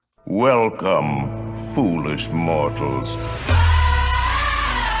Welcome, foolish mortals.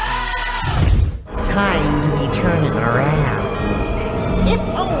 Time to be turning around. If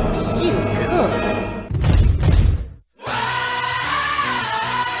only you could.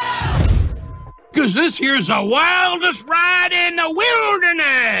 'Cause this here's the wildest ride in the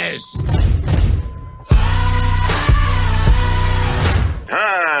wilderness!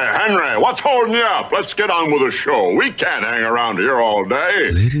 Hey, Henry, what's holding you up? Let's get on with the show. We can't hang around here all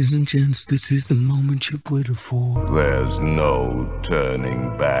day. Ladies and gents, this is the moment you've waited for. There's no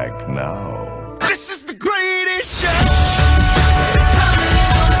turning back now. This is the greatest show! It's coming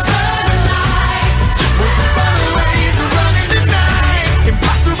on the burning lights. With the runaways are running the night.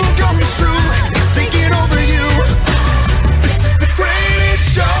 Impossible comes true. It's taking over you. This is the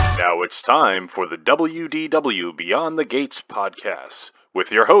greatest show. Now it's time for the WDW Beyond the Gates podcast with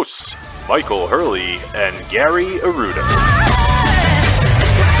your hosts, Michael Hurley and Gary Aruda.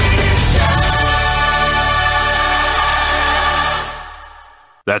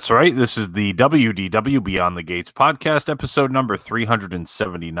 That's right. This is the WDW Beyond the Gates podcast, episode number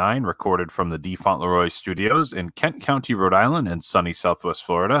 379, recorded from the D. Fauntleroy Studios in Kent County, Rhode Island, and sunny Southwest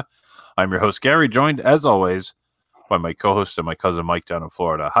Florida. I'm your host, Gary, joined, as always, by my co-host and my cousin Mike down in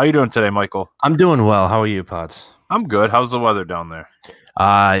Florida. How you doing today, Michael? I'm doing well. How are you, Pods? I'm good. How's the weather down there?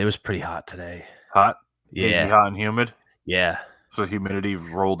 It was pretty hot today. Hot? Yeah. Hazy, hot and humid? Yeah. So humidity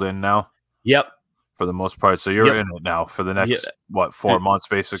rolled in now? Yep. For the most part. So you're in it now for the next, 4 months,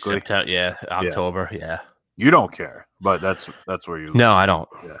 basically? September, yeah. October, yeah. You don't care, but that's where you live. No, I don't.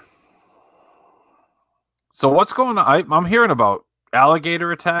 Yeah. So what's going on? I'm hearing about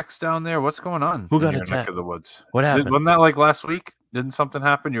alligator attacks down there. What's going on? Who got in your attacked? neck of the woods? What happened? Wasn't that like last week? Didn't something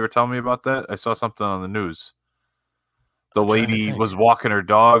happen? You were telling me about that? I saw something on the news. The lady was walking her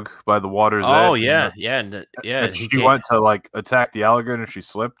dog by the water's edge. Oh, yeah. And she went to like attack the alligator and she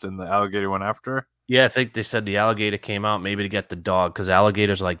slipped and the alligator went after her. Yeah, I think they said the alligator came out maybe to get the dog because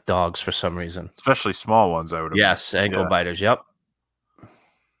alligators like dogs for some reason. Especially small ones, I would imagine. Yes, ankle biters. Yep.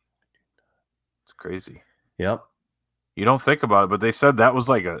 It's crazy. Yep. You don't think about it, but they said that was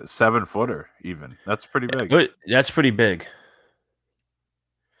like a 7-footer even. That's pretty big. That's pretty big.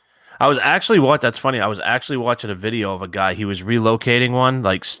 That's funny. I was actually watching a video of a guy. He was relocating one,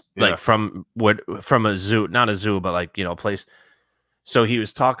 like from a zoo, not a zoo, but like, place. So he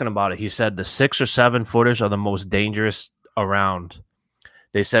was talking about it. He said the 6 or 7 footers are the most dangerous around.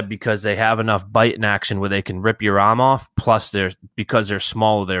 They said because they have enough biting action where they can rip your arm off. Plus, because they're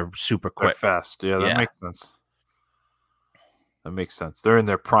small, they're super quick, they're fast. Yeah, that makes sense. That makes sense. They're in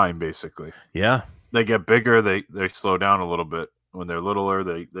their prime, basically. Yeah, they get bigger. They slow down a little bit. When they're littler,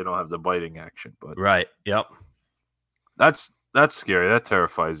 they don't have the biting action. But right, yep. That's scary. That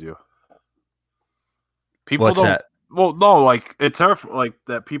terrifies you. People What's don't. That? Well, no, like it terrifies like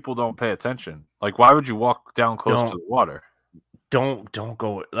that. People don't pay attention. Like, why would you walk down close to the water? Don't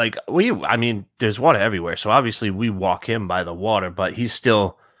go. Like there's water everywhere. So obviously we walk him by the water, but he's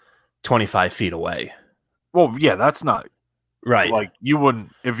still 25 feet away. Well, yeah, that's not right. Like you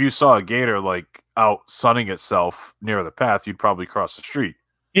wouldn't if you saw a gator like out sunning itself near the path, you'd probably cross the street.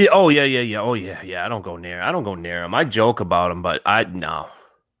 Yeah. Oh yeah. Oh yeah. I don't go near him. I joke about him, but no.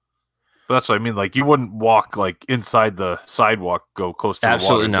 But that's what I mean. Like you wouldn't walk like inside the sidewalk, go close to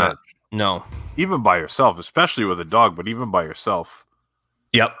absolutely the water's not. edge. No. Even by yourself, especially with a dog, but even by yourself,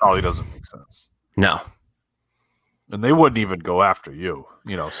 yep, probably doesn't make sense. No. And they wouldn't even go after you.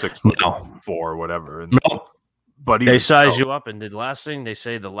 6'4" or whatever. And, no. But they size you up, and the last thing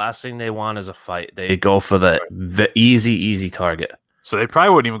they want is a fight. They go for the easy target. So they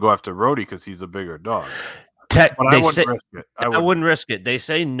probably wouldn't even go after Rhodey because he's a bigger dog. But I wouldn't risk it. I wouldn't risk it. They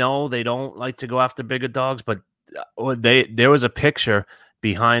say no, they don't like to go after bigger dogs, but there was a picture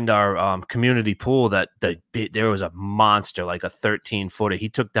behind our community pool that there was a monster, like a 13-footer. He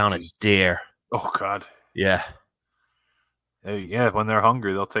took down a deer. Oh God. Yeah. Yeah, when they're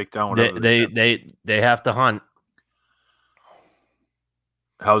hungry, they'll take down whatever they have to hunt.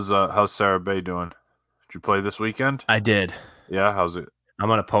 How's Sarah Bay doing? Did you play this weekend? I did. Yeah, how's it? I'm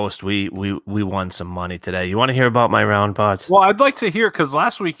gonna post. We won some money today. You want to hear about my round, Pods? Well, I'd like to hear because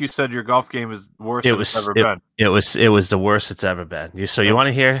last week you said your golf game is worse than it's ever been. It was the worst it's ever been. You want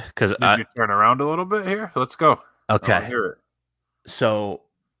to hear? Because did you turn around a little bit here? Let's go. Okay. I'll hear it. So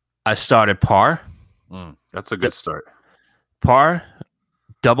I started par. That's a good start. Par,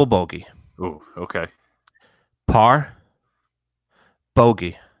 double bogey. Ooh, okay. Par,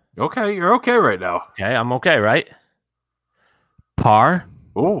 bogey. Okay, you're okay right now. Okay, I'm okay, right? Par.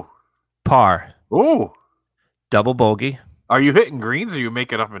 Ooh. Par. Ooh. Double bogey. Are you hitting greens or are you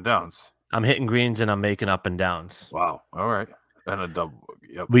making up and downs? I'm hitting greens and I'm making up and downs. Wow. All right. And a double bogey.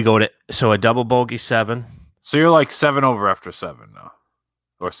 Yep. We go to a double bogey 7. So you're like 7 over after 7 now,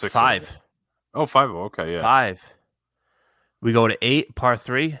 or 6. 5. Over. Oh, 5. Okay, yeah. 5. We go to 8, par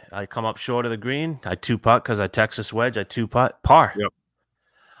 3. I come up short of the green. I 2-putt because I Texas wedge. I 2-putt, par. Yep.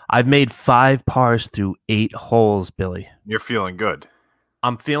 I've made 5 pars through 8 holes, Billy. You're feeling good.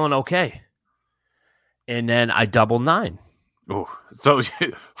 I'm feeling okay. And then I double 9. Oh, so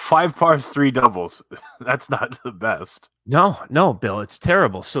 5 pars, 3 doubles. That's not the best. No, Bill, it's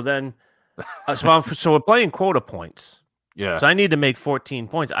terrible. So then, so we're playing quota points. Yeah. So I need to make 14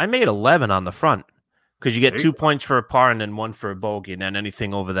 points. I made 11 on the front because you get 2 points for a par and then 1 for a bogey. And then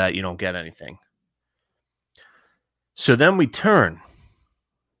anything over that, you don't get anything. So then we turn.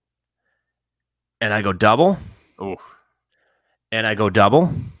 And I go double. Oh. And I go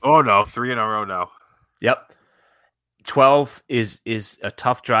double. Oh, no. 3 in a row now. Yep. 12 is a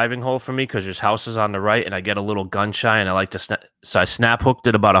tough driving hole for me because there's houses on the right and I get a little gun shy and I like to so I snap hooked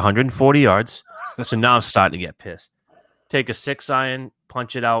it about 140 yards. So now I'm starting to get pissed. Take a 6 iron,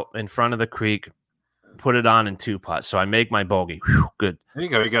 punch it out in front of the creek, put it on in 2-putt. So I make my bogey. Whew, good. There you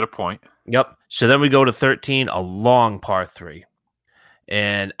go. You got a point. Yep. So then we go to 13, a long par 3.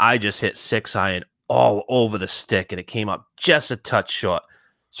 And I just hit 6 iron all over the stick and it came up just a touch short.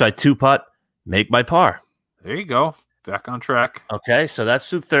 So I 2-putt, make my par. There you go. Back on track. Okay, so that's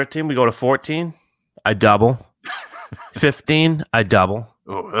through 13. We go to 14. I double. 15. I double.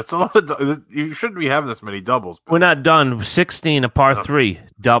 Oh, that's a lot of. You shouldn't be having this many doubles. We're not done. 16, a par 3.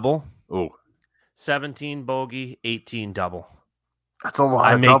 Double. Oh. 17, bogey. 18, double. That's a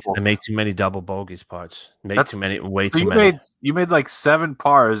lot of doubles. I make too many double bogeys parts. Way too many. You made like 7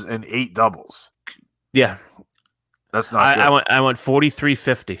 pars and 8 doubles. Yeah. That's not good. I went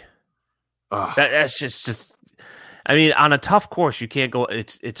 43-50. That's just. I mean, on a tough course, you can't go.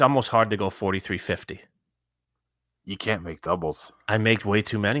 It's almost hard to go 43-50. You can't make doubles. I make way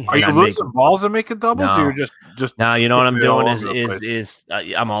too many. Are you losing balls and making doubles? No. Or you're just now you know what I'm doing is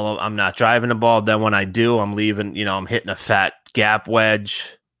I'm not driving the ball. Then when I do, I'm leaving. I'm hitting a fat gap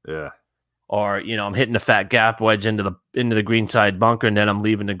wedge. Yeah. Or I'm hitting a fat gap wedge into the green side bunker, and then I'm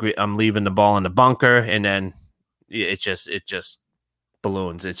leaving the ball in the bunker, and then it just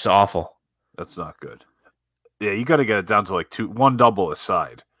balloons. It's awful. That's not good. Yeah, you got to get it down to like 1 double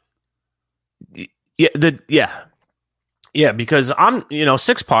aside. Yeah, because I'm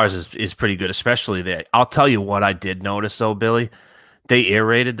 6 pars is pretty good, especially there. I'll tell you what I did notice though, Billy. They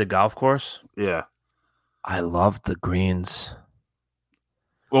aerated the golf course. Yeah, I love the greens.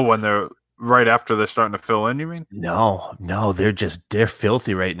 Well, when they're right after they're starting to fill in, you mean? No, they're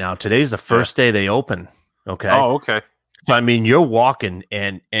filthy right now. Today's the first day they open. Okay. Oh, okay. So, I mean, you're walking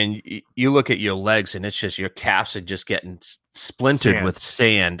and you look at your legs and it's just your calves are just getting splintered with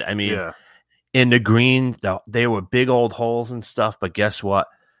sand. I mean, in the green, they were big old holes and stuff, but guess what?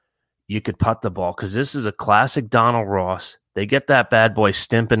 You could putt the ball because this is a classic Donald Ross. They get that bad boy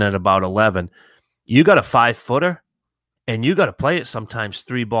stimping at about 11. You got a 5-footer and you got to play it sometimes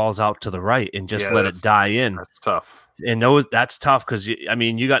 3 balls out to the right and just let it die in. That's tough. And that's tough because,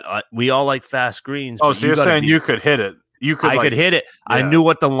 we all like fast greens. Oh, so you're saying you could hit it. I could hit it. Yeah. I knew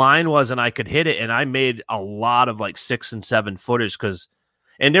what the line was, and I could hit it, and I made a lot of like 6 and 7 footers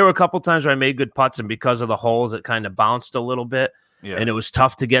and there were a couple times where I made good putts, and because of the holes, it kind of bounced a little bit, and it was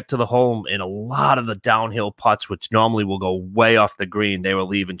tough to get to the hole. And a lot of the downhill putts, which normally will go way off the green, they were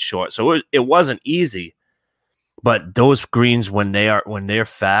leaving short, so it wasn't easy. But those greens, when they're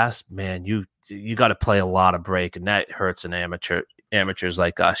fast, man, you got to play a lot of break, and that hurts an amateurs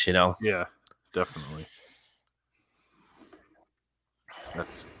like us, Yeah, definitely.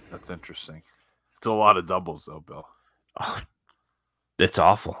 That's interesting. It's a lot of doubles, though, Bill. Oh, it's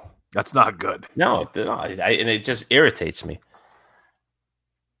awful. That's not good. No, and it just irritates me.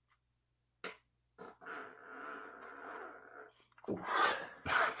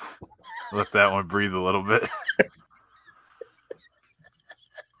 Let that one breathe a little bit.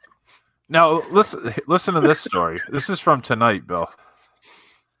 Now, listen to this story. This is from tonight, Bill.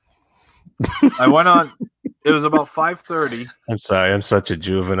 I went on. It was about 5:30. I'm sorry. I'm such a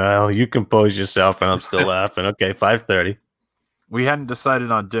juvenile. You compose yourself, and I'm still laughing. Okay, 5:30. We hadn't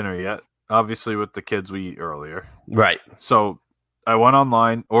decided on dinner yet. Obviously, with the kids, we eat earlier. Right. So I went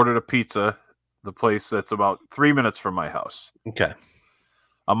online, ordered a pizza, the place that's about 3 minutes from my house. Okay.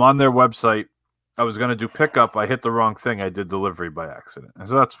 I'm on their website. I was going to do pickup. I hit the wrong thing. I did delivery by accident.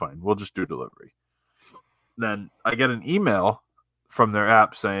 So that's fine. We'll just do delivery. Then I get an email from their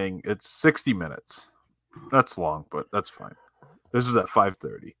app saying it's 60 minutes. That's long, but that's fine. This was at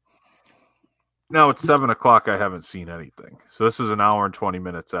 5:30. Now it's 7 o'clock. I haven't seen anything. So this is an hour and 20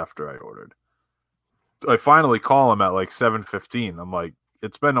 minutes after I ordered. I finally call them at like 7:15. I'm like,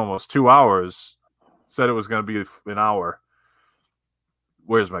 it's been almost 2 hours. Said it was going to be an hour.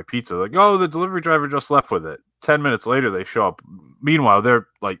 Where's my pizza? Like, oh, the delivery driver just left with it. 10 minutes later, they show up. Meanwhile, they're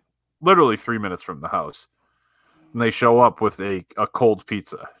like literally 3 minutes from the house. And they show up with a cold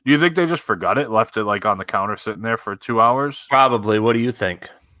pizza. Do you think they just forgot it, left it like on the counter sitting there for 2 hours? Probably. What do you think?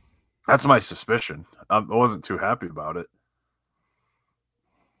 That's my suspicion. I wasn't too happy about it.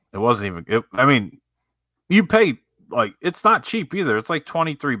 It wasn't even. I mean, you pay like it's not cheap either. It's like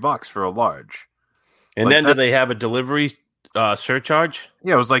 $23 for a large. And like then do they have a delivery surcharge?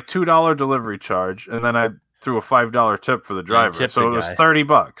 Yeah, it was like $2 delivery charge, and then I threw a $5 tip for the driver, so it was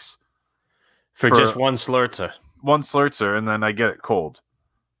 $30 for just one Slurzer. One Slurzer, and then I get it cold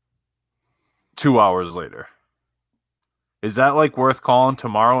 2 hours later. Is that like worth calling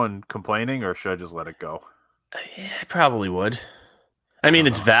tomorrow and complaining, or should I just let it go? Yeah, I probably would. I mean,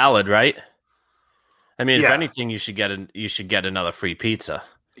 it's valid, right? I mean, if Yeah. anything, you should get another free pizza.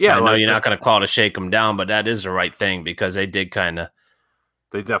 Yeah, I know like you're not going to call to shake them down, but that is the right thing because they did kind of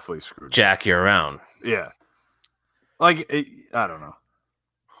they definitely screwed jack you around. Yeah. Like, I don't know.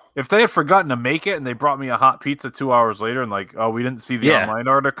 If they had forgotten to make it and they brought me a hot pizza 2 hours later and like, oh, we didn't see the online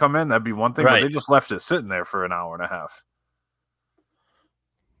order come in, that'd be one thing. Right. But they just left it sitting there for an hour and a half.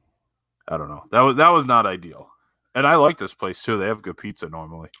 I don't know. That was not ideal. And I like this place too. They have good pizza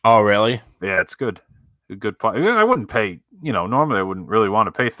normally. Oh, really? Yeah, it's good. A good I wouldn't pay, normally I wouldn't really want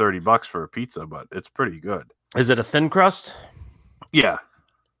to pay $30 for a pizza, but it's pretty good. Is it a thin crust? Yeah.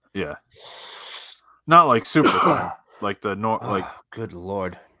 Yeah. Not like super thin. Like the good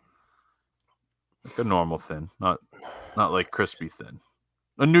Lord. Like a normal thin, not like crispy thin.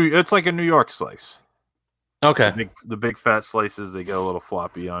 It's like a New York slice. Okay. The big fat slices, they get a little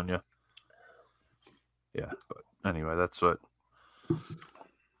floppy on you. Yeah, but anyway, that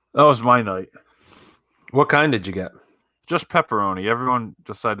was my night. What kind did you get? Just pepperoni. Everyone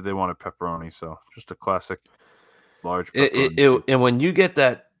decided they wanted pepperoni, so just a classic large pepperoni. And when you get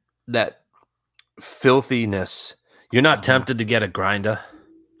that filthiness, you're not tempted to get a grinder?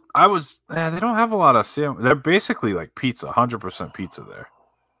 They don't have a lot of they're basically like pizza, 100% pizza there.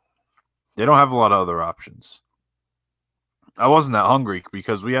 They don't have a lot of other options. I wasn't that hungry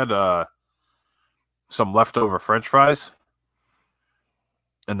because we had some leftover French fries,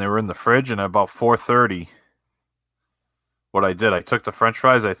 and they were in the fridge. And at about 4:30, what I did, I took the French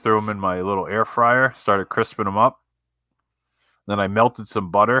fries, I threw them in my little air fryer, started crisping them up. Then I melted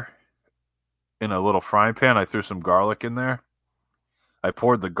some butter in a little frying pan. I threw some garlic in there. I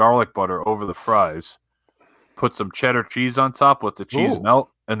poured the garlic butter over the fries, put some cheddar cheese on top, let the cheese melt,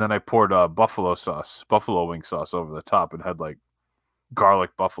 and then I poured buffalo wing sauce over the top, and had like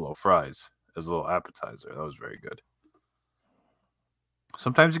garlic buffalo fries as a little appetizer. That was very good.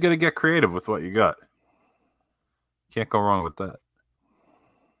 Sometimes you got to get creative with what you got. Can't go wrong with that.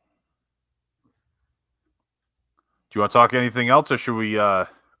 Do you want to talk anything else, or should we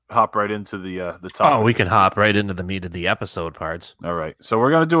hop right into the topic? Oh, we can hop right into the meat of the episode parts. All right. So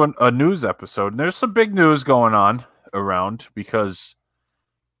we're going to do a news episode. And there's some big news going on around because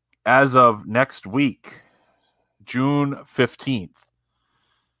as of next week, June 15th,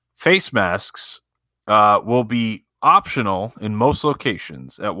 face masks will be optional in most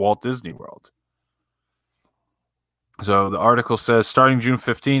locations at Walt Disney World. So the article says, starting June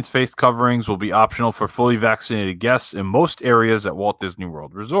 15th, face coverings will be optional for fully vaccinated guests in most areas at Walt Disney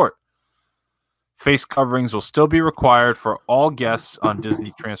World Resort. Face coverings will still be required for all guests on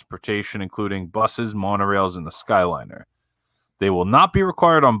Disney transportation, including buses, monorails, and the Skyliner. They will not be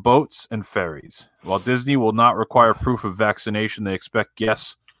required on boats and ferries. While Disney will not require proof of vaccination, they expect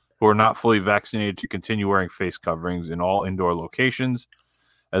guests who are not fully vaccinated to continue wearing face coverings in all indoor locations,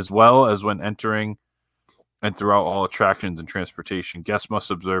 as well as when entering and throughout all attractions and transportation. Guests must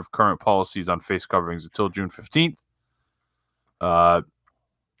observe current policies on face coverings until June 15th.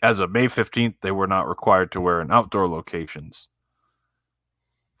 As of May 15th, they were not required to wear in outdoor locations.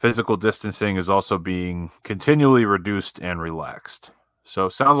 Physical distancing is also being continually reduced and relaxed. So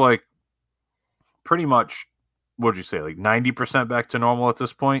it sounds like pretty much, what'd you say, like 90% back to normal at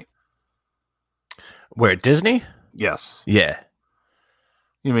this point? Where, Disney? Yes. Yeah.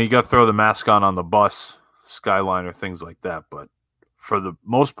 You got to throw the mask on the bus, Skyliner, things like that. But for the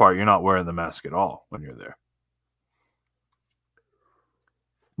most part, you're not wearing the mask at all when you're there.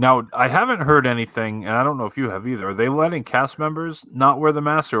 Now, I haven't heard anything, and I don't know if you have either. Are they letting cast members not wear the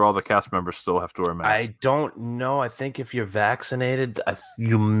mask, or all the cast members still have to wear masks? I don't know. I think if you're vaccinated,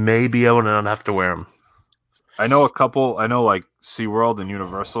 you may be able to not have to wear them. I know like SeaWorld and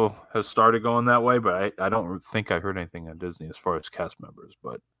Universal has started going that way, but I don't think I heard anything on Disney as far as cast members.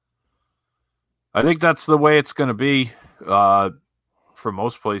 But I think that's the way it's going to be for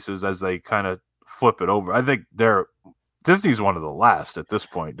most places as they kind of flip it over. I think Disney's one of the last at this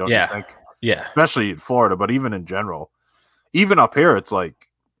point, don't you think? Yeah. Especially in Florida, but even in general. Even up here, it's like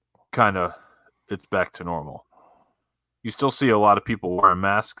it's back to normal. You still see a lot of people wearing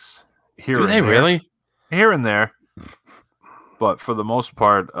masks here. Do they really? Here and there. But for the most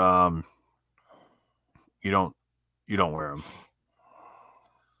part, you don't wear them.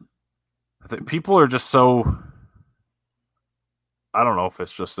 I think people are just so, I don't know if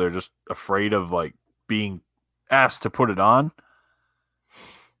it's just they're just afraid of like being asked to put it on.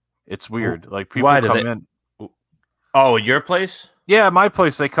 It's weird. Like people come in. Oh, your place? Yeah, my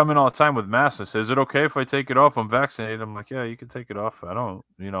place, they come in all the time with masks and say, "Is it okay if I take it off? I'm vaccinated." I'm like, "Yeah, you can take it off." I don't,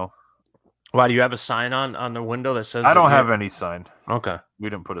 Why, do you have a sign on the window that says? I don't have any sign. Okay. We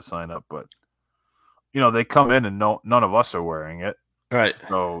didn't put a sign up, but they come in and none of us are wearing it. Right.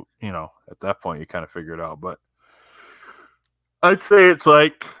 So, at that point you kind of figure it out. But I'd say it's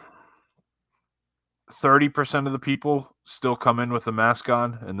like 30% of the people still come in with a mask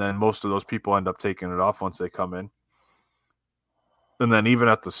on, and then most of those people end up taking it off once they come in. And then even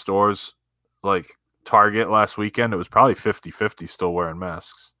at the stores, like Target last weekend, it was probably 50-50 still wearing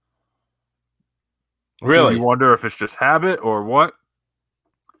masks. Really? And you wonder if it's just habit or what?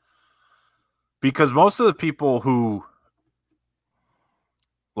 Because most of the people who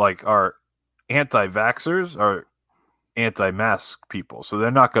are anti-vaxxers are anti-mask people. So they're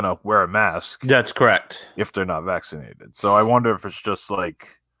not going to wear a mask. That's correct. If they're not vaccinated. So I wonder if it's just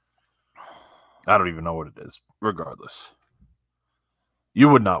like, I don't even know what it is. Regardless. You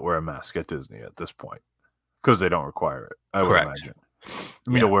would not wear a mask at Disney at this point because they don't require it. I would imagine.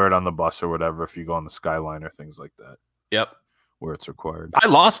 To wear it on the bus or whatever if you go on the Skyline or things like that. Yep. Where it's required. I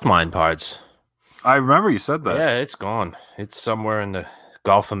lost mine, Pards. I remember you said that. Yeah, it's gone. It's somewhere in the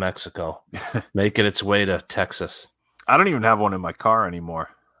Gulf of Mexico, making its way to Texas. I don't even have one in my car anymore.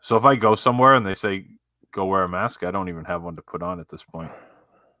 So if I go somewhere and they say, go wear a mask, I don't even have one to put on at this point.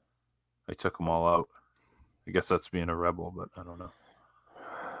 I took them all out. I guess that's being a rebel, but I don't know.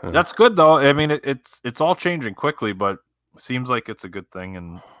 That's good, though. I mean, it's all changing quickly, but it seems like it's a good thing,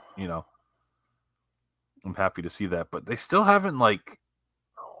 and, I'm happy to see that. But they still haven't,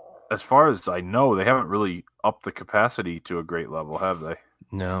 as far as I know, they haven't really upped the capacity to a great level, have they?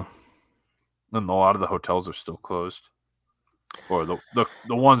 No. And a lot of the hotels are still closed. Or the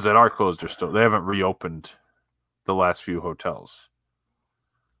ones that are closed they haven't reopened the last few hotels.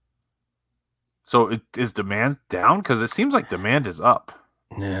 So is demand down? Because it seems like demand is up.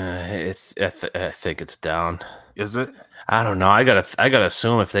 I think it's down. Is it? I don't know. I gotta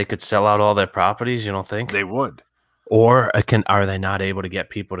assume if they could sell out all their properties, you don't think they would? Or are they not able to get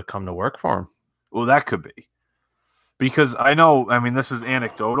people to come to work for them? Well, that could be. Because I know, I mean, this is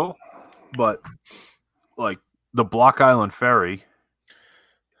anecdotal, but the Block Island Ferry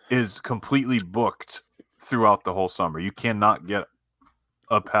is completely booked throughout the whole summer. You cannot get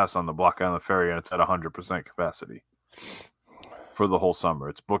a pass on the Block Island Ferry, and it's at 100% capacity for the whole summer.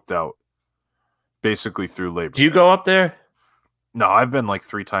 It's booked out basically through Labor Day. Do you go up there? No, I've been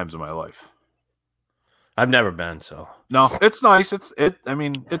 3 times in my life. I've never been, so. No, it's nice.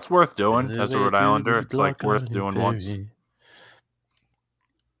 It's worth doing as a Rhode Islander. It's worth doing once.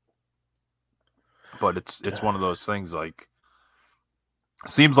 But it's one of those things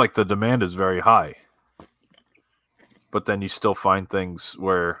seems like the demand is very high. But then you still find things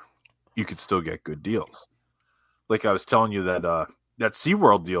where you could still get good deals. Like I was telling you that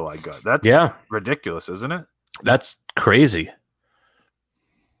SeaWorld deal I got. That's ridiculous, isn't it? That's crazy.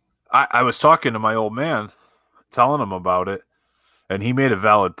 I was talking to my old man, telling him about it, and he made a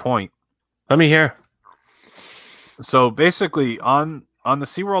valid point. Let me hear. So basically, on the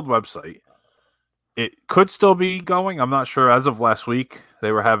SeaWorld website, it could still be going. I'm not sure. As of last week,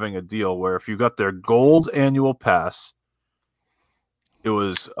 they were having a deal where if you got their gold annual pass, it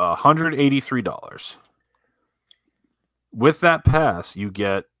was $183. With that pass, you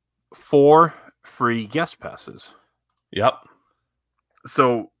get 4 free guest passes. Yep.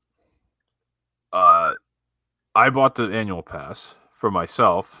 So I bought the annual pass for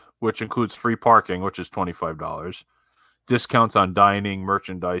myself, which includes free parking, which is $25, discounts on dining,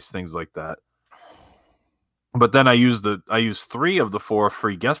 merchandise, things like that. But then I used 3 of the 4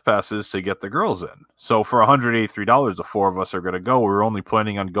 free guest passes to get the girls in. So for $183, the 4 of us are going to go. We were only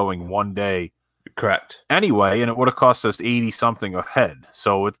planning on going one day. Correct. Anyway, and it would have cost us 80 something a head.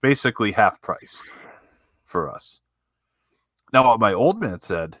 So it's basically half price for us. Now, what my old man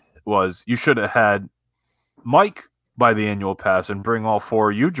said was you should have had Mike buy the annual pass and bring all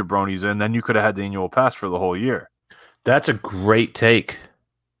 4 of you jabronis in. Then you could have had the annual pass for the whole year. That's a great take.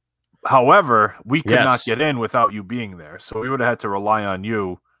 However, we could not Yes. get in without you being there. So we would have had to rely on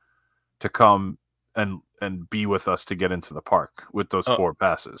you to come and be with us to get into the park with those 4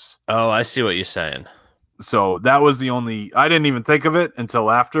 passes. Oh, I see what you're saying. So that was the only, I didn't even think of it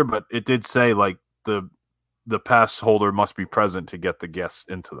until after, but it did say like the pass holder must be present to get the guests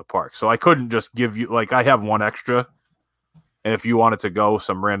into the park. So I couldn't just give you, like, I have 1 extra. And if you wanted to go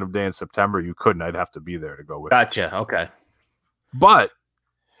some random day in September, you couldn't. I'd have to be there to go with Gotcha. Okay. you. But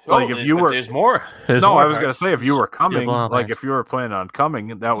like if you were, there's more. I was going to say, if you were coming, blah, like blah. if you were planning on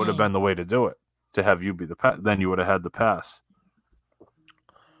coming, that would have been the way to do it, to have you be the pass. Then you would have had the pass.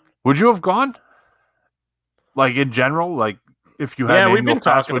 Would you have gone? Like in general, like if you had, we've been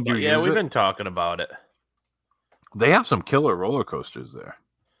pass, talking would you about. Yeah, use we've it? been talking about it. They have some killer roller coasters there,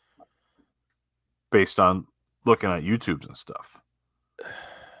 based on looking at YouTubes and stuff.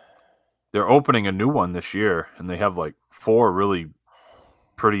 They're opening a new one this year, and they have like 4 really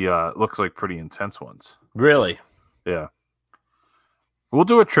pretty, looks like pretty intense ones. Really? Yeah. We'll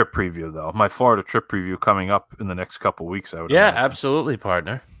do a trip preview though. My Florida trip preview coming up in the next couple weeks. I would. Yeah, imagine. absolutely,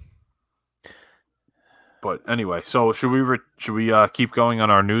 partner. But anyway, so should we keep going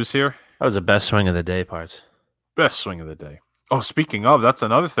on our news here? That was the best swing of the day, parts. Best swing of the day. Oh, speaking of, that's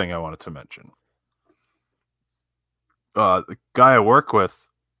another thing I wanted to mention. The guy I work with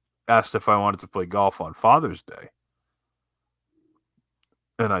asked if I wanted to play golf on Father's Day.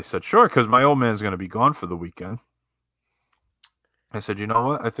 And I said, sure, because my old man's going to be gone for the weekend. I said, you know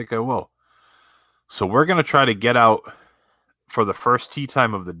what? I think I will. So we're going to try to get out for the first tee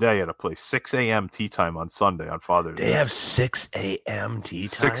time of the day at a place, 6 a.m. tee time on Sunday on Father's Day. They have 6 a.m. tee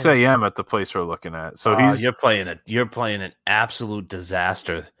times. 6 a.m. at the place we're looking at. So you're playing an absolute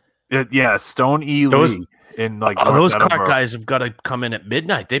disaster. Stone E. Those- Lee in like those North cart Edinburgh. guys have got to come in at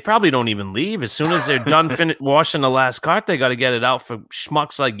midnight. They probably don't even leave. As soon as they're done washing the last cart, they got to get it out for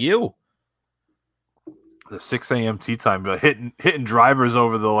schmucks like you. The 6 a.m. tee time, but hitting drivers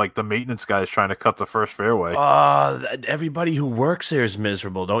over the maintenance guys trying to cut the first fairway. Everybody who works there is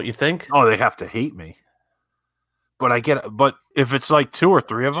miserable, don't you think? Oh, they have to hate me. But I get it. But if it's like 2 or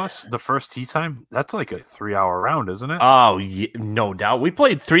 3 of us, the first tee time, that's like a 3-hour round, isn't it? Oh, yeah, no doubt. We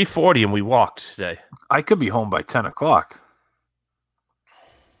played 3:40 and we walked today. I could be home by 10 o'clock.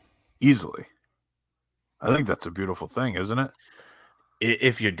 Easily. I think that's a beautiful thing, isn't it?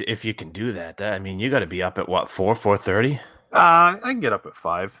 If you can do that, I mean, you got to be up at what, 4:30? I can get up at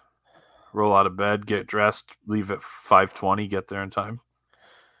 5. Roll out of bed, get dressed, leave at 5:20, get there in time.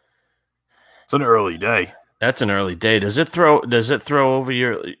 It's an early day. That's an early day. Does it throw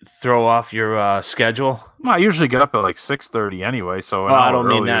off your schedule? Well, I usually get up at like 6:30 anyway, so an I hour don't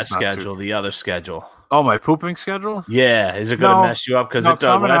mean early that is not too- schedule, the other schedule. Oh, my pooping schedule? Yeah, is it going to No. mess you up? Because No, it does.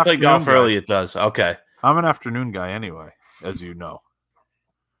 I'm When an I play golf afternoon guy. early, it does. Okay. I'm an afternoon guy anyway, as you know.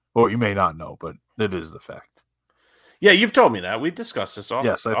 Well, you may not know, but it is the fact. Yeah, you've told me that. We discussed this all.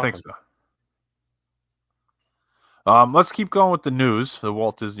 Yes, I think so. Let's keep going with the news, the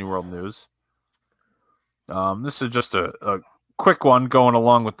Walt Disney World news. This is just a quick one going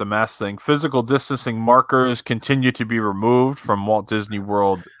along with the mask thing. Physical distancing markers continue to be removed from Walt Disney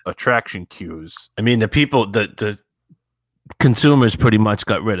World attraction queues. I mean, the people, the consumers pretty much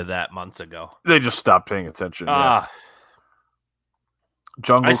got rid of that months ago. They just stopped paying attention. Yeah.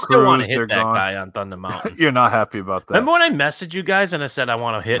 Jungle I still want Cruise, to they're hit that gone. guy on Thunder Mountain. You're not happy about that. Remember when I messaged you guys and I said I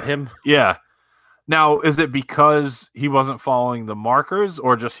want to hit him? Yeah. Now, is it because he wasn't following the markers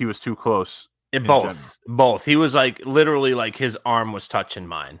or just he was too close? in general? Both. He was like literally like his arm was touching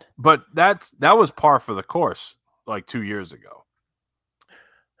mine. But that was par for the course like 2 years ago.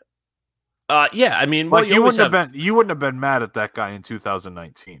 Yeah, I mean, well, Like you wouldn't have been mad at that guy in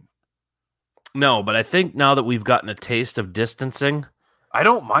 2019. No, but I think now that we've gotten a taste of distancing, I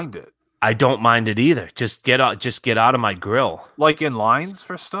don't mind it. I don't mind it either. Just get out of my grill. Like in lines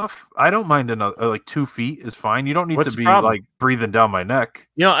for stuff, I don't mind like 2 feet is fine. You don't need What's to the be problem? like breathing down my neck.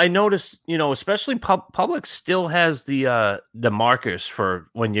 You know, I noticed, especially Publix still has the markers for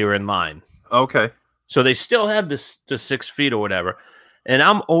when you're in line. Okay. So they still have the 6 feet or whatever. And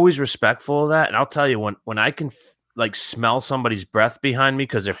I'm always respectful of that. And I'll tell you, when I can like smell somebody's breath behind me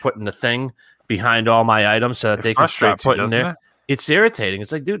because they're putting the thing behind all my items so that It they can start frustrates you, putting doesn't there. it? It's irritating.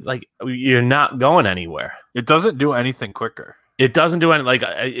 It's like, dude, like you're not going anywhere. It doesn't do anything quicker. It doesn't do anything. Like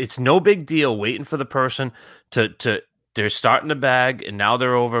it's no big deal waiting for the person to they're starting the bag and now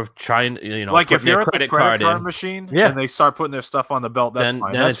they're over trying, Like if putting their you're at the credit card in. machine Yeah. and they start putting their stuff on the belt, that's Then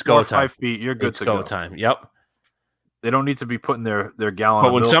fine. it's That's go 4 or time. 5 feet. You're good It's to go go. time. Yep. They don't need to be putting their gallon. But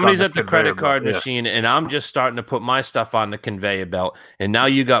of when milk somebody's on at the conveyor credit card belt, yeah. machine and I'm just starting to put my stuff on the conveyor belt, and now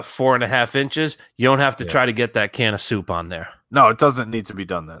you got 4.5 inches, you don't have to try to get that can of soup on there. No, it doesn't need to be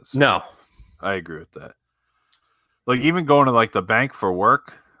done that soon. No. I agree with that. Like, even going to, like, the bank for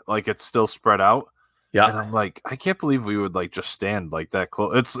work, like, it's still spread out. Yeah. And I'm like, I can't believe we would, like, just stand, like, that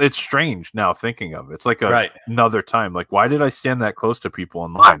close. It's strange now thinking of it. It's like another time. Like, why did I stand that close to people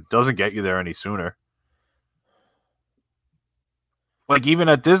in line? Doesn't get you there any sooner. Like, even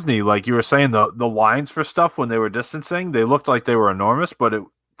at Disney, like you were saying, the lines for stuff when they were distancing, they looked like they were enormous, but it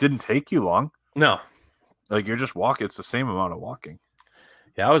didn't take you long. No. Like, you're just walking. It's the same amount of walking.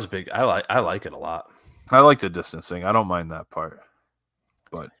 Yeah, I was big. I like it a lot. I like the distancing. I don't mind that part.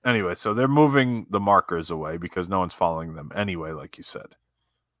 But anyway, so they're moving the markers away because no one's following them anyway, like you said.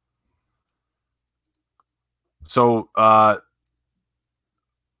 So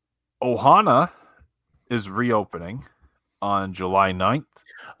Ohana is reopening on July 9th.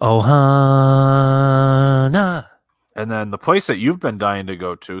 Ohana. And then the place that you've been dying to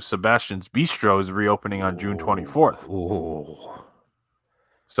go to, Sebastian's Bistro, is reopening on June 24th. Ooh.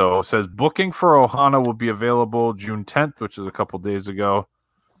 So it says booking for Ohana will be available June 10th, which is a couple days ago.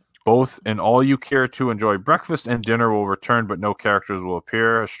 Both and all you care to enjoy breakfast and dinner will return, but no characters will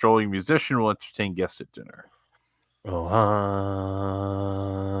appear. A strolling musician will entertain guests at dinner.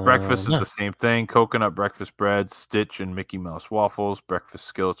 Ohana. Breakfast is the same thing. Coconut breakfast bread, Stitch and Mickey Mouse waffles, breakfast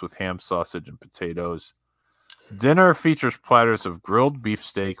skillets with ham, sausage, and potatoes. Dinner features platters of grilled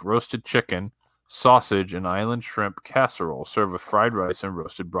beefsteak, roasted chicken, sausage, and island shrimp casserole served with fried rice and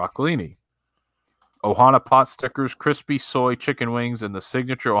roasted broccolini. Ohana pot stickers, crispy soy chicken wings, and the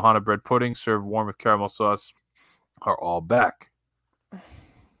signature Ohana bread pudding served warm with caramel sauce are all back.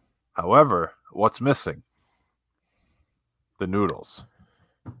 However, what's missing? The noodles.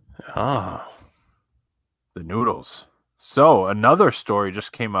 Oh. The noodles. So another story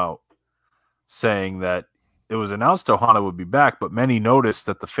just came out saying that it was announced Ohana would be back, but many noticed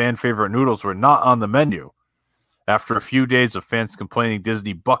that the fan favorite noodles were not on the menu. After a few days of fans complaining,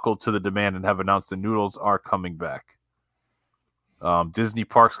 Disney buckled to the demand and have announced the noodles are coming back. Disney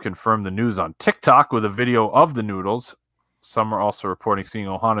Parks confirmed the news on TikTok with a video of the noodles. Some are also reporting seeing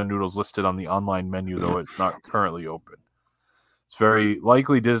Ohana noodles listed on the online menu, though it's not currently open. It's very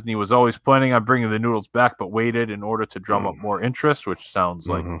likely Disney was always planning on bringing the noodles back, but waited in order to drum up more interest, which sounds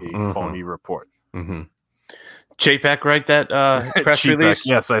like a phony report. Mm-hmm. Chapek write that press release?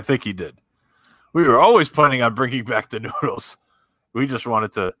 Yes, I think he did. We were always planning on bringing back the noodles. We just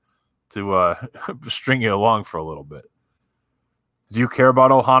wanted to string you along for a little bit. Do you care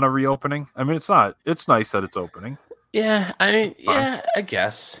about Ohana reopening? I mean, it's not. It's nice that it's opening. Yeah, I mean, yeah, I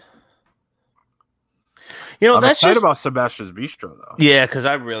guess. You know, I'm that's excited just about Sebastian's Bistro, though. Yeah, because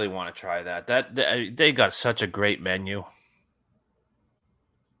I really want to try that. That they got such a great menu.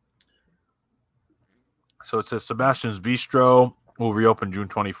 So it says Sebastian's Bistro will reopen June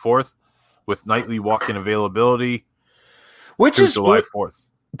 24th with nightly walk-in availability, which is July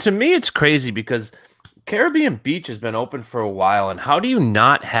 4th. To me, it's crazy because Caribbean Beach has been open for a while, and how do you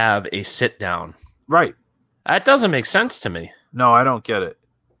not have a sit-down? Right. That doesn't make sense to me. No, I don't get it.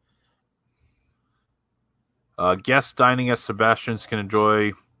 Guests dining at Sebastian's can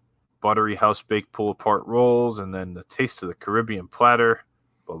enjoy buttery house-baked pull-apart rolls and then the taste of the Caribbean platter.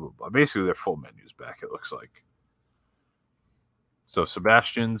 Blah, blah, blah. Basically, their full menu's back, it looks like. So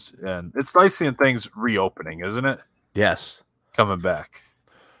Sebastian's, and it's nice seeing things reopening, isn't it? Yes. Coming back.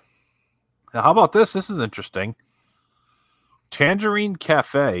 Now, how about this? This is interesting. Tangerine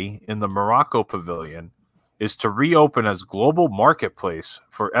Cafe in the Morocco Pavilion is to reopen as global marketplace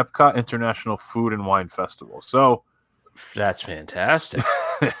for Epcot International Food and Wine Festival. So that's fantastic.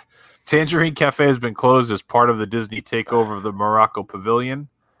 Tangerine Cafe has been closed as part of the Disney takeover of the Morocco Pavilion,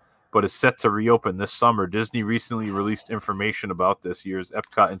 but is set to reopen this summer. Disney recently released information about this year's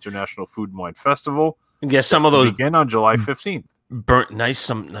Epcot International Food and Wine Festival. Yeah, some of those begin on July 15th.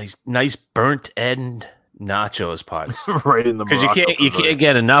 Nice burnt end nachos pots. Right in the Morocco because you can't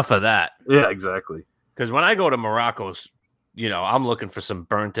get enough of that. Yeah, exactly. Because when I go to Morocco's, I'm looking for some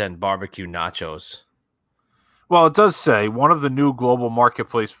burnt end barbecue nachos. Well, it does say one of the new global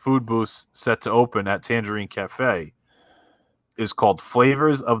marketplace food booths set to open at Tangerine Cafe is called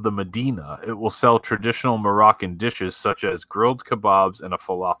Flavors of the Medina. It will sell traditional Moroccan dishes such as grilled kebabs and a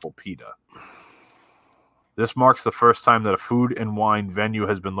falafel pita. This marks the first time that a food and wine venue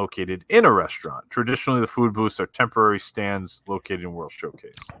has been located in a restaurant. Traditionally, the food booths are temporary stands located in World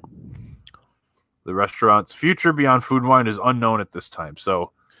Showcase. The restaurant's future beyond food and wine is unknown at this time.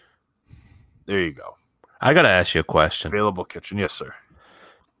 So, there you go. I got to ask you a question. Available kitchen. Yes, sir.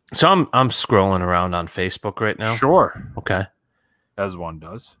 So I'm scrolling around on Facebook right now. Sure. Okay. As one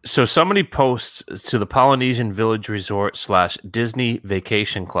does. So somebody posts to the Polynesian Village Resort / Disney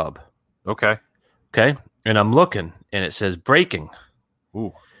Vacation Club. Okay. Okay. and I'm looking, and it says breaking.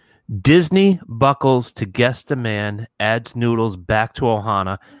 Ooh. Disney buckles to guest demand, adds noodles back to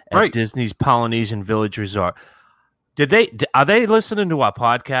Ohana at Right. Disney's Polynesian Village Resort. Are they listening to our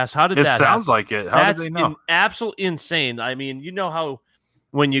podcast? How did It that sounds happen? like it. How That's did they know? absolutely insane. I mean, you know how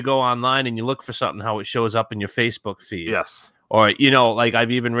when you go online and you look for something, how it shows up in your Facebook feed. Yes. Or, you know, like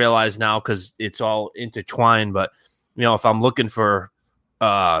I've even realized now because it's all intertwined. But, you know, if I'm looking for,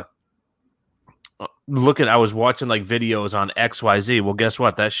 I was watching like videos on XYZ. Well, guess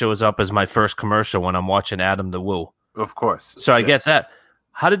what? That shows up as my first commercial when I'm watching Adam the Woo. Of course. So I Yes. get that.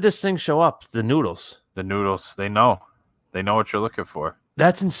 How did this thing show up? The noodles. The noodles, they know. They know what you're looking for.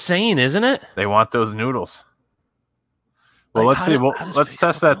 That's insane, isn't it? They want those noodles. Well, Like, let's see. how does Let's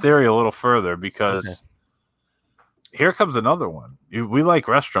test Facebook that know? theory a little further because Okay. here comes another one. We like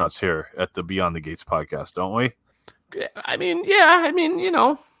restaurants here at the Beyond the Gates podcast, don't we? I mean, yeah. I mean, you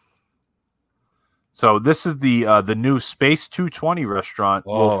know. So this is the new Space 220 restaurant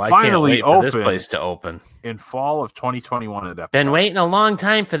will I can't finally wait for this open place to open. in fall of 2021 at Epcot. Been waiting a long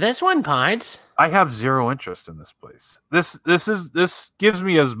time for this one, Pards. I have zero interest in this place. This gives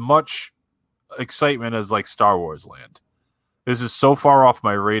me as much excitement as like Star Wars Land. This is so far off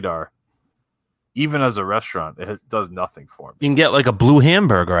my radar. Even as a restaurant, it does nothing for me. You can get like a blue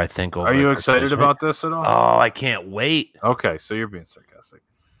hamburger, I think. Over Are you at this excited place, right? about this at all? Oh, I can't wait. Okay, so you're being sarcastic.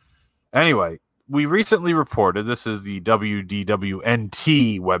 Anyway, we recently reported, this is the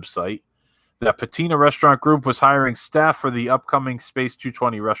WDWNT website, that Patina Restaurant Group was hiring staff for the upcoming Space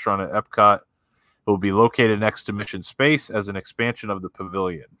 220 restaurant at Epcot. It will be located next to Mission Space as an expansion of the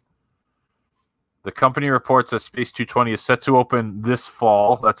pavilion. The company reports that Space 220 is set to open this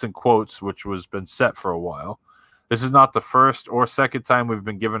fall. That's in quotes, which was been set for a while. This is not the first or second time we've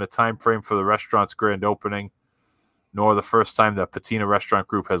been given a time frame for the restaurant's grand opening, nor the first time that Patina Restaurant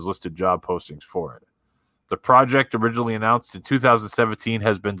Group has listed job postings for it. The project, originally announced in 2017,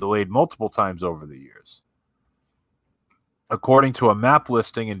 has been delayed multiple times over the years. According to a map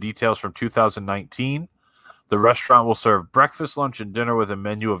listing and details from 2019, the restaurant will serve breakfast, lunch, and dinner with a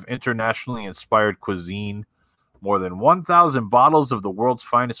menu of internationally inspired cuisine, more than 1,000 bottles of the world's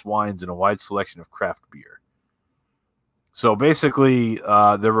finest wines, and a wide selection of craft beer. So basically,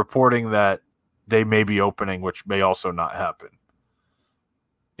 they're reporting that they may be opening, which may also not happen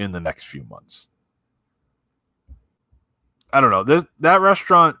in the next few months. I don't know. That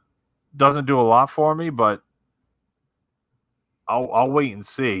restaurant doesn't do a lot for me, but I'll wait and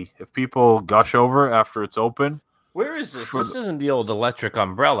see. If people gush over after it's open. Where is this? This isn't the old electric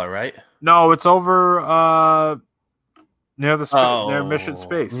umbrella, right? No, it's over near near Mission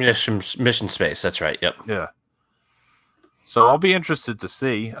Space. Mission Space. That's right. Yep. Yeah. So I'll be interested to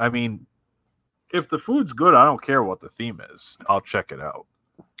see. I mean, if the food's good, I don't care what the theme is. I'll check it out.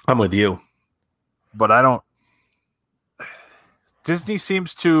 I'm with you. But I don't. Disney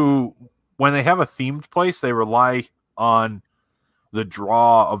seems to, when they have a themed place, they rely on the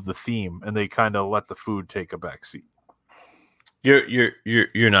draw of the theme, and they kind of let the food take a back seat.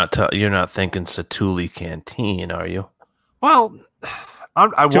 You're not thinking Satuli Canteen, are you? Well, I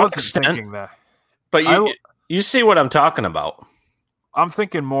To an wasn't extent. thinking that. But you see what I'm talking about. I'm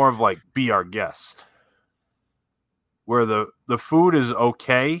thinking more of like Be Our Guest, where the food is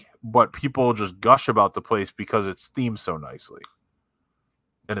okay, but people just gush about the place because it's themed so nicely.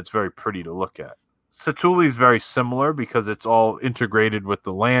 And it's very pretty to look at. Satuli is very similar because it's all integrated with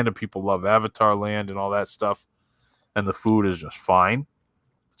the land, and people love Avatar Land and all that stuff. And the food is just fine.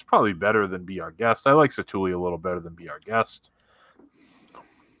 It's probably better than Be Our Guest. I like Satuli a little better than Be Our Guest,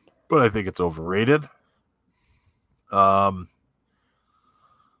 but I think it's overrated. Yeah,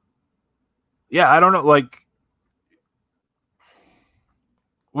 I don't know. Like,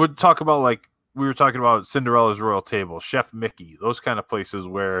 we were talking about Cinderella's Royal Table, Chef Mickey, those kind of places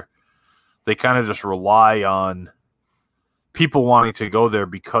where they kind of just rely on people wanting to go there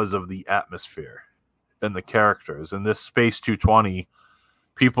because of the atmosphere and the characters. And this Space 220,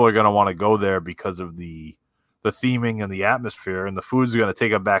 people are going to want to go there because of the theming and the atmosphere, and the food's going to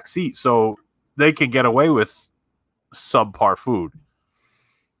take a back seat. So they can get away with subpar food.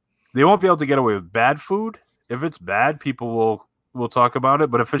 They won't be able to get away with bad food. If it's bad, people will talk about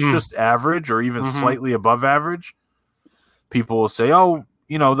it. But if it's just average or even slightly above average, people will say, oh,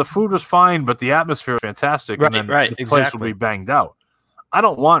 you know, the food was fine, but the atmosphere was fantastic. Right, and then right, the place will exactly. be banged out. I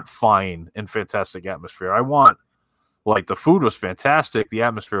don't want fine and fantastic atmosphere. I want, like, the food was fantastic. The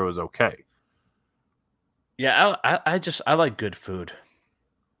atmosphere was okay. Yeah, I like good food.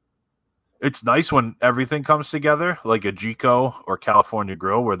 It's nice when everything comes together, like a Jico or California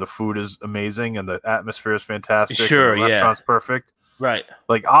Grill, where the food is amazing and the atmosphere is fantastic. Sure, and the yeah. restaurant's perfect. Right.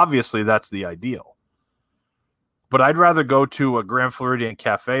 Like, obviously, that's the ideal. But I'd rather go to a Grand Floridian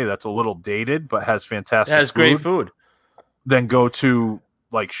cafe that's a little dated but has fantastic It has great food. than go to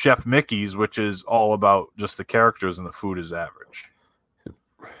like Chef Mickey's, which is all about just the characters and the food is average.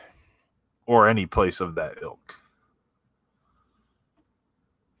 Or any place of that ilk.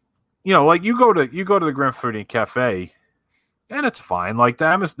 You know, like you go to the Grand Floridian cafe and it's fine. Like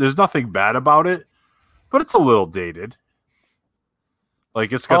there's nothing bad about it, but it's a little dated.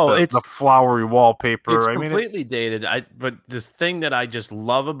 Like it's got the flowery wallpaper. It's completely dated. But this thing that I just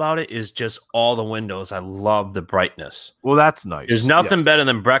love about it is just all the windows. I love the brightness. Well, that's nice. There's nothing better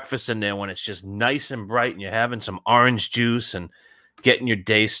than breakfast in there when it's just nice and bright and you're having some orange juice and getting your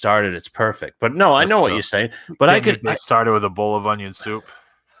day started. It's perfect. But no, I know what you're saying. But I could get started with a bowl of onion soup.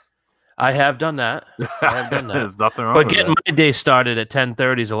 I have done that. There's nothing wrong but with getting that. my day started at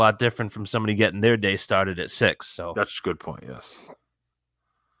 10:30 is a lot different from somebody getting their day started at 6. So that's a good point. Yes.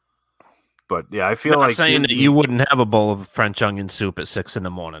 But yeah, I feel like saying that you wouldn't have a bowl of French onion soup at 6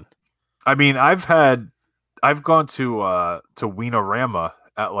 a.m. I mean, I've gone to Wienerama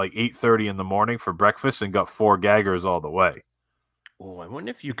at like 8:30 in the morning for breakfast and got 4 gaggers all the way. Oh, I wonder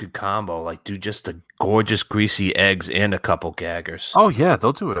if you could combo, like do just the gorgeous greasy eggs and a couple gaggers. Oh yeah,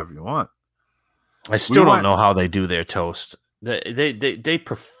 they'll do whatever you want. I still don't know how they do their toast. They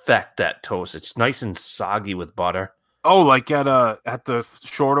perfect that toast. It's nice and soggy with butter. Oh, like at the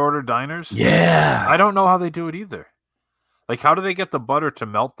short order diners? Yeah. I don't know how they do it either. Like, how do they get the butter to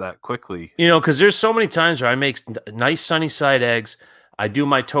melt that quickly? You know, because there's so many times where I make nice sunny side eggs. I do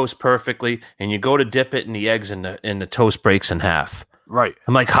my toast perfectly, and you go to dip it in the eggs, and the toast breaks in half. Right.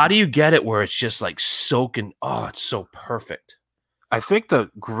 I'm like, how do you get it where it's just like soaking? Oh, it's so perfect. I think the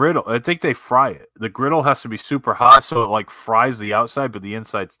griddle, I think they fry it. The griddle has to be super hot so it like fries the outside, but the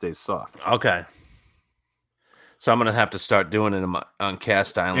inside stays soft. Okay. So I'm going to have to start doing it on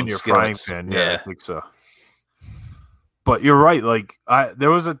cast iron in your skillets. frying pan. Yeah, I think so. But you're right. Like it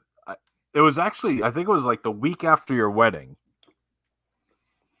was actually, I think it was like the week after your wedding.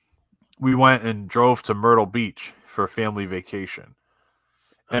 We went and drove to Myrtle Beach for a family vacation.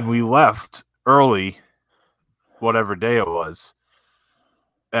 And we left early, whatever day it was.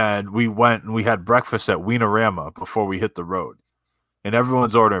 And we went and we had breakfast at Wienerama before we hit the road. And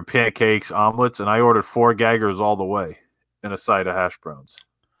everyone's ordering pancakes, omelets, and I ordered 4 gaggers all the way and a side of hash browns.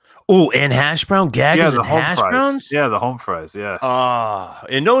 Oh, and hash brown gaggers and hash fries. browns? Yeah, the home fries, yeah.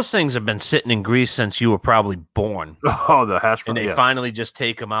 And those things have been sitting in grease since you were probably born. Oh, the hash browns. And they finally just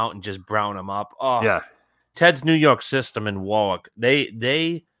take them out and just brown them up. Oh, yeah. Ted's New York System in Warwick,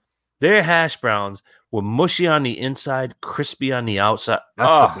 their hash browns were mushy on the inside, crispy on the outside.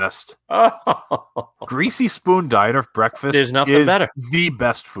 That's the best. Oh. Greasy Spoon Diner breakfast. There's nothing is better. The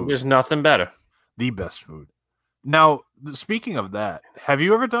best food. There's nothing better. The best food. Now, speaking of that, have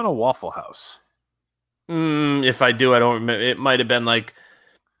you ever done a Waffle House? If I do, I don't remember. It might have been like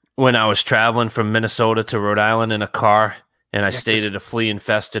when I was traveling from Minnesota to Rhode Island in a car, and I stayed at a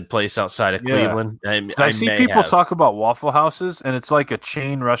flea-infested place outside of Cleveland. I see people talk about Waffle Houses, and it's like a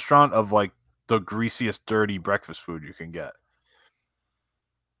chain restaurant of like the greasiest, dirty breakfast food you can get.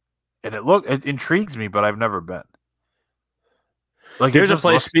 And it intrigues me, but I've never been. Like, there's a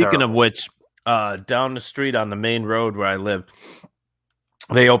place, speaking of which, down the street on the main road where I live,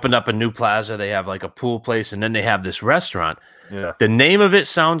 they opened up a new plaza. They have like a pool place, and then they have this restaurant. Yeah. The name of it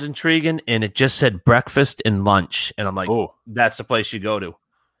sounds intriguing, and it just said breakfast and lunch. And I'm like, that's the place you go to.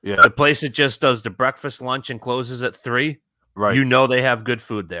 Yeah. The place that just does the breakfast, lunch, and closes at 3. Right. You know they have good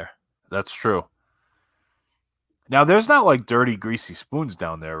food there. That's true. Now, there's not like dirty, greasy spoons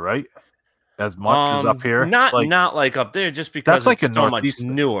down there, right? As much as up here? Not like up there, just because that's like it's a so much Northeast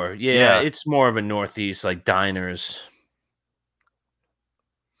thing. newer. Yeah, it's more of a Northeast, like diners.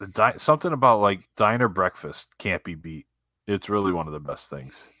 Something about like diner breakfast can't be beat. It's really one of the best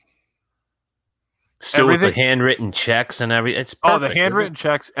things. Still with the handwritten checks and everything. It's perfect, the handwritten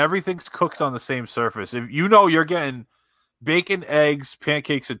checks. Everything's cooked on the same surface. If you know you're getting bacon, eggs,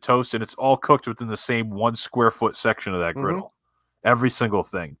 pancakes, and toast, and it's all cooked within the same 1 square foot section of that griddle. Every single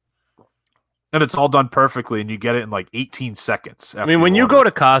thing. And it's all done perfectly, and you get it in like 18 seconds. I mean, when you go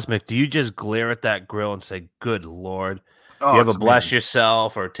to Cosmic, do you just glare at that grill and say, good Lord? Oh, you ever bless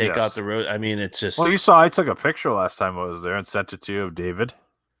yourself or take out the road? I mean, it's just... Well, you saw I took a picture last time I was there and sent it to you of David.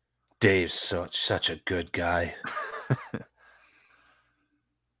 Dave's such a good guy.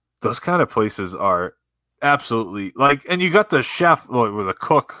 Those kind of places are absolutely like, and you got the chef or the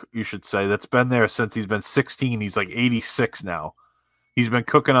cook, you should say, that's been there since he's been 16. He's like 86 now. He's been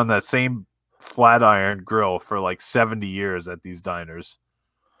cooking on that same flat iron grill for like 70 years at these diners.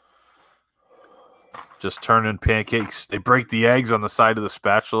 Just turning pancakes. They break the eggs on the side of the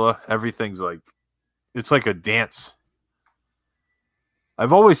spatula. Everything's like it's like a dance.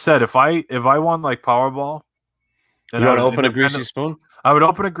 I've always said if I won like Powerball, You want to open a greasy spoon? I would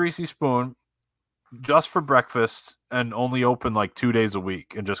open a greasy spoon just for breakfast and only open like 2 days a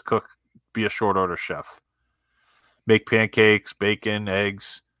week and just cook, be a short order chef. Make pancakes, bacon,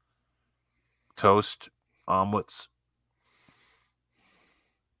 eggs, toast, omelets.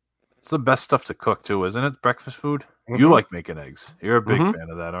 It's the best stuff to cook too, isn't it? Breakfast food. You like making eggs. You're a big fan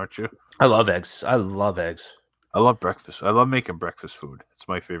of that, aren't you? I love eggs. I love eggs. I love breakfast. I love making breakfast food. It's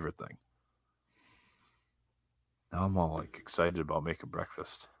my favorite thing. Now I'm all like excited about making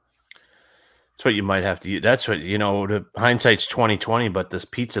breakfast. That's what you might have to use. That's what, the hindsight's 20/20, but this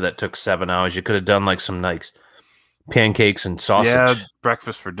pizza that took 7 hours, you could have done like some nice pancakes and sausage. Yeah,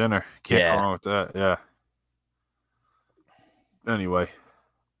 breakfast for dinner. Can't Yeah. go wrong with that. Yeah. Anyway.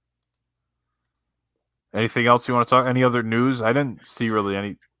 Anything else you want to talk? Any other news? I didn't see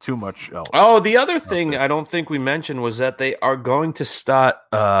really too much else. Oh, the other thing I don't think we mentioned was that they are going to start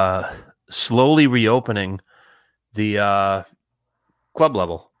slowly reopening the club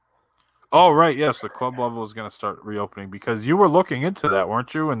level. Oh, right. Yes, the club level is going to start reopening because you were looking into that,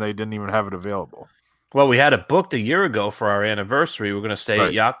 weren't you? And they didn't even have it available. Well, we had it booked a year ago for our anniversary. We're going to stay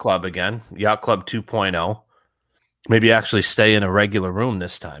at Yacht Club again, Yacht Club 2.0. Maybe actually stay in a regular room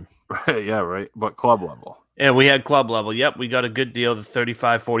this time. Right, yeah, right. But club level. And we had club level. Yep, we got a good deal, the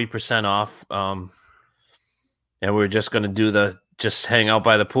 35-40% off. And we were just going to just hang out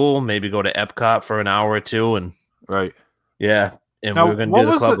by the pool, maybe go to Epcot for an hour or two. And right. Yeah, and Now, we were going to do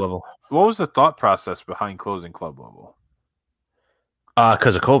the club level. What was the thought process behind closing club level?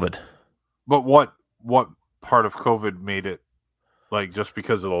 Because of COVID. But what part of COVID made it like just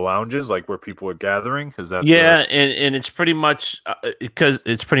because of the lounges, like where people were gathering? Is that and it's pretty much because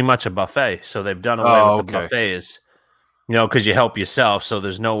it's pretty much a buffet. So they've done away with the buffets, because you help yourself. So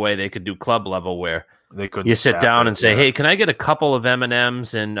there's no way they could do club level where they could. You sit down and say, "Hey, can I get a couple of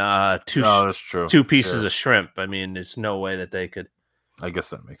M&Ms and that's true. 2 pieces of shrimp?" I mean, there's no way that they could. I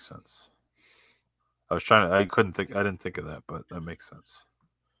guess that makes sense. I didn't think of that, but that makes sense.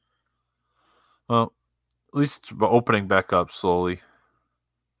 Well, at least it's opening back up slowly.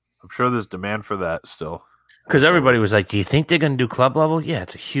 I'm sure there's demand for that still. Because everybody was like, "Do you think they're going to do club level?" Yeah,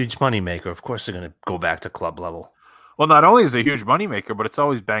 it's a huge moneymaker. Of course they're going to go back to club level. Well, not only is it a huge moneymaker, but it's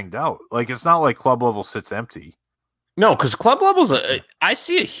always banged out. Like, it's not like club level sits empty. No, because club levels, I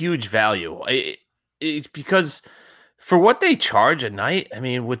see a huge value. Because for what they charge a night, I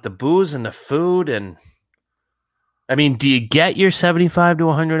mean, with the booze and the food, and I mean, do you get your $75 to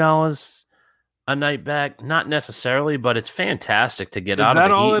 $100 a night back? Not necessarily, but it's fantastic to get out of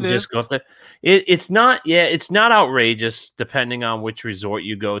the heat and just go up there. It's not outrageous depending on which resort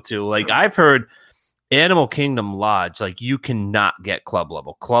you go to. Like, I've heard Animal Kingdom Lodge, like, you cannot get club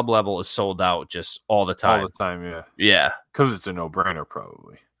level. Club level is sold out just all the time. All the time, yeah. Yeah. Because it's a no-brainer,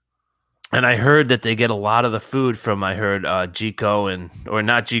 probably. And I heard that they get a lot of the food from, Jico or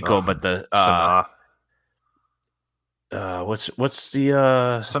not Jico, but the Sanaa. What's the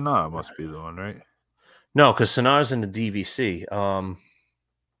Sanaa must be the one, right? No, because Sanaa's in the DVC.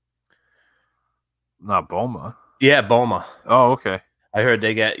 Not Boma. Yeah, Boma. Oh, okay. I heard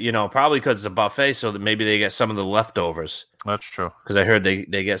they get, probably because it's a buffet, so that maybe they get some of the leftovers. That's true. Because I heard they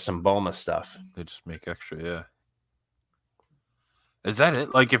get some Boma stuff. They just make extra, yeah. Is that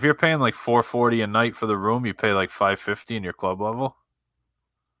it? Like, if you're paying like $440 a night for the room, you pay like $550 in your club level?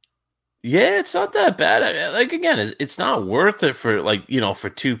 Yeah, it's not that bad. Like, again, it's not worth it for, for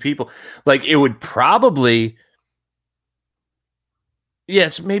 2 people. Like, it would probably... Yeah,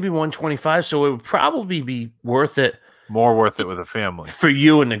 it's maybe $125, so it would probably be worth it. More worth it with a family. For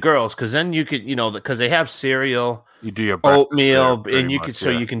you and the girls, because then you could, because they have cereal, you do your oatmeal, and you could, so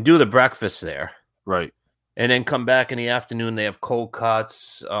you can do the breakfast there. Right. And then come back in the afternoon, they have cold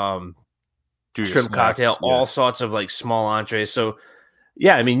cuts, shrimp cocktail, yeah. all sorts of like small entrees. So,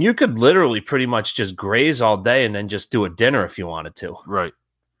 yeah, I mean, you could literally pretty much just graze all day and then just do a dinner if you wanted to. Right.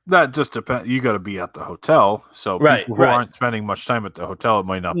 That just depends. You got to be at the hotel, so people who aren't spending much time at the hotel, it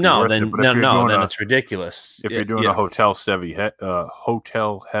might not be worth it. But then it's ridiculous. If you're doing a hotel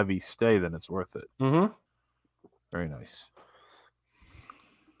heavy stay, then it's worth it. Mm-hmm. Very nice.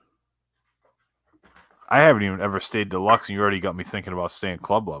 I haven't even ever stayed deluxe, and you already got me thinking about staying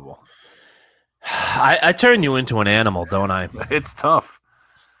club level. I turn you into an animal, don't I? It's tough.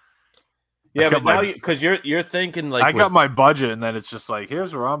 Yeah, but now because you're thinking like I got my budget, and then it's just like,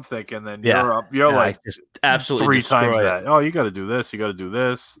 here's where I'm thinking. Then you're up. You're like just absolutely 3 times that. Oh, you got to do this. You got to do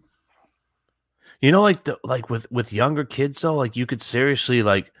this. With younger kids though, like you could seriously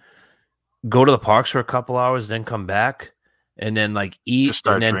like go to the parks for a couple hours, then come back, and then like eat Just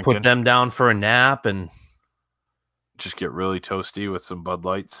start and then drinking. put them down for a nap. And Just get really toasty with some Bud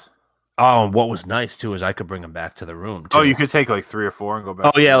Lights. oh, and what was nice too is I could bring them back to the room too. Oh, you could take like 3 or 4 and go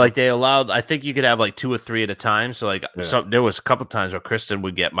back. Oh yeah, like they allowed. I think you could have like 2 or 3 at a time. So like Yeah. there was a couple times where Kristen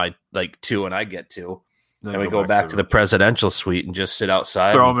would get my like 2 and I get 2, Then and we go back to the room. presidential suite and just sit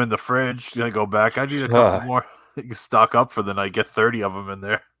outside. Throw them in the fridge. Then go back. I need a couple more. You can stock up for the night. Get 30 of them in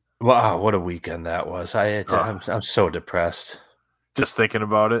there. Wow, what a weekend that was! I'm so depressed. Just thinking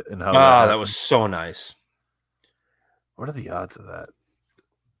about it and how. That was so nice. What are the odds of that?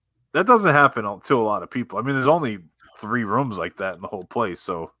 That doesn't happen to a lot of people. I mean, there's only 3 rooms like that in the whole place.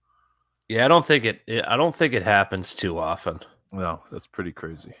 So Yeah, I don't think it happens too often. no, that's pretty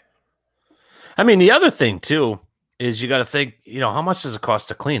crazy. I mean, the other thing too is you got to think, how much does it cost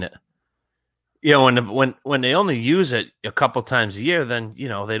to clean it? When they only use it a couple times a year, then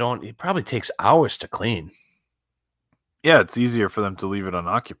they don't. It probably takes hours to clean. Yeah, it's easier for them to leave it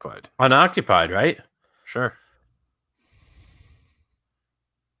unoccupied. Unoccupied, right? Sure.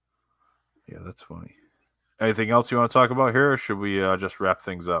 Yeah, that's funny. Anything else you want to talk about here, or should we just wrap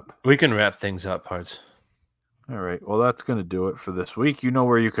things up? We can wrap things up, Parts. All right. Well, that's going to do it for this week. You know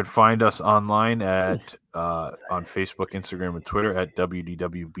where you could find us online at on Facebook, Instagram, and Twitter at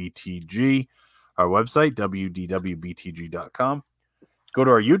WDWBTG. Our website, WDWBTG.com. Go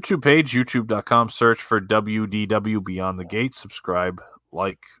to our YouTube page, youtube.com. Search for WDW Beyond the Gate. Subscribe,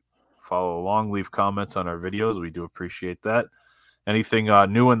 like, follow along, leave comments on our videos. We do appreciate that. Anything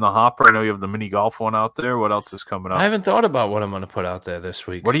new in the hopper? I know you have the mini golf one out there. What else is coming up? I haven't thought about what I'm going to put out there this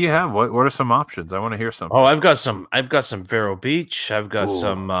week. What do you have? What are some options? I want to hear something. Oh, I've got some Vero Beach. I've got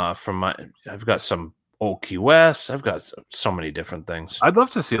some I've got some Old Key West. I've got so many different things. I'd love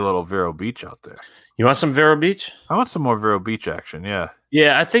to see a little Vero Beach out there. You want some Vero Beach? I want some more Vero Beach action. Yeah.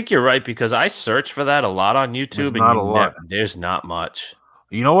 Yeah, I think you're right because I search for that a lot on YouTube. There's not a lot. There's not much.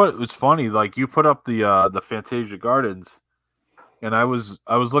 You know what? It's funny. Like you put up the Fantasia Gardens, and I was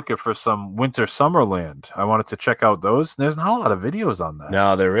looking for some Winter Summerland. I wanted to check out those. There's not a lot of videos on that.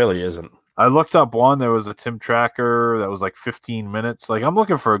 No, there really isn't. I looked up one. There was a Tim Tracker that was like 15 minutes. Like I'm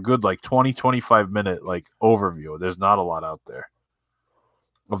looking for a good like 20, 25 minute like overview. There's not a lot out there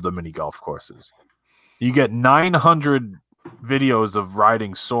of the mini golf courses. You get 900 videos of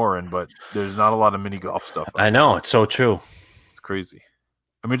riding Soarin', but there's not a lot of mini golf stuff. I know, it's so true. It's crazy.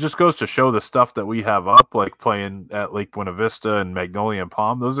 I mean, it just goes to show the stuff that we have up, like playing at Lake Buena Vista and Magnolia and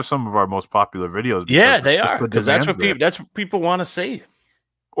Palm. Those are some of our most popular videos. Yeah, they are because that's what people want to see,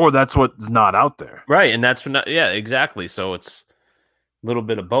 or that's what's not out there, right? And that's what, yeah, exactly. So it's a little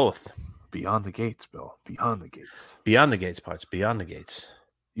bit of both. Beyond the Gates, Bill. Beyond the Gates. Beyond the Gates parts. Beyond the Gates.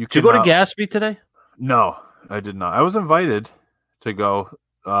 Did you go to Gatsby today? No, I did not. I was invited to go.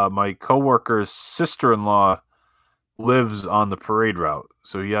 My coworker's sister-in-law lives on the parade route,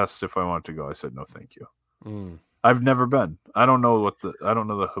 so he asked if I wanted to go. I said no, thank you. I've never been. I don't know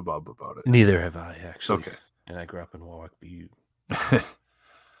the hubbub about it. Neither have I, actually. Okay. And I grew up in Warwick.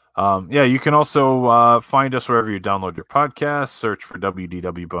 Yeah, you can also find us wherever you download your podcast. Search for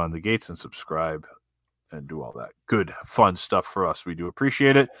WDW Beyond the Gates and subscribe and do all that good, fun stuff for us. We do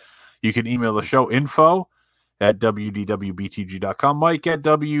appreciate it. You can email the show info at WDWBTG.com, Mike at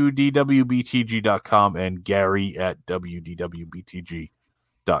WDWBTG.com, and Gary at WDWBTG.com.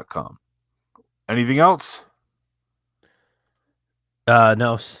 Anything else?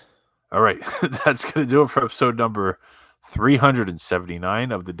 No. All right. That's going to do it for episode number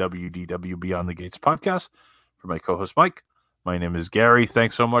 379 of the WDW Beyond the Gates podcast. For my co-host, Mike, my name is Gary.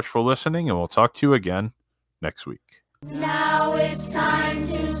 Thanks so much for listening, and we'll talk to you again next week. Now it's time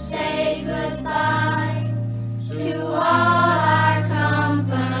to say goodbye to all our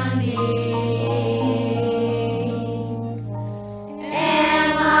company.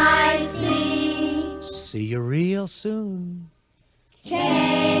 M-I-C See you real soon.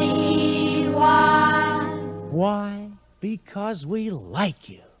 K-E-Y Why? Because we like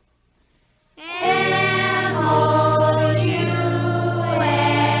you. M-O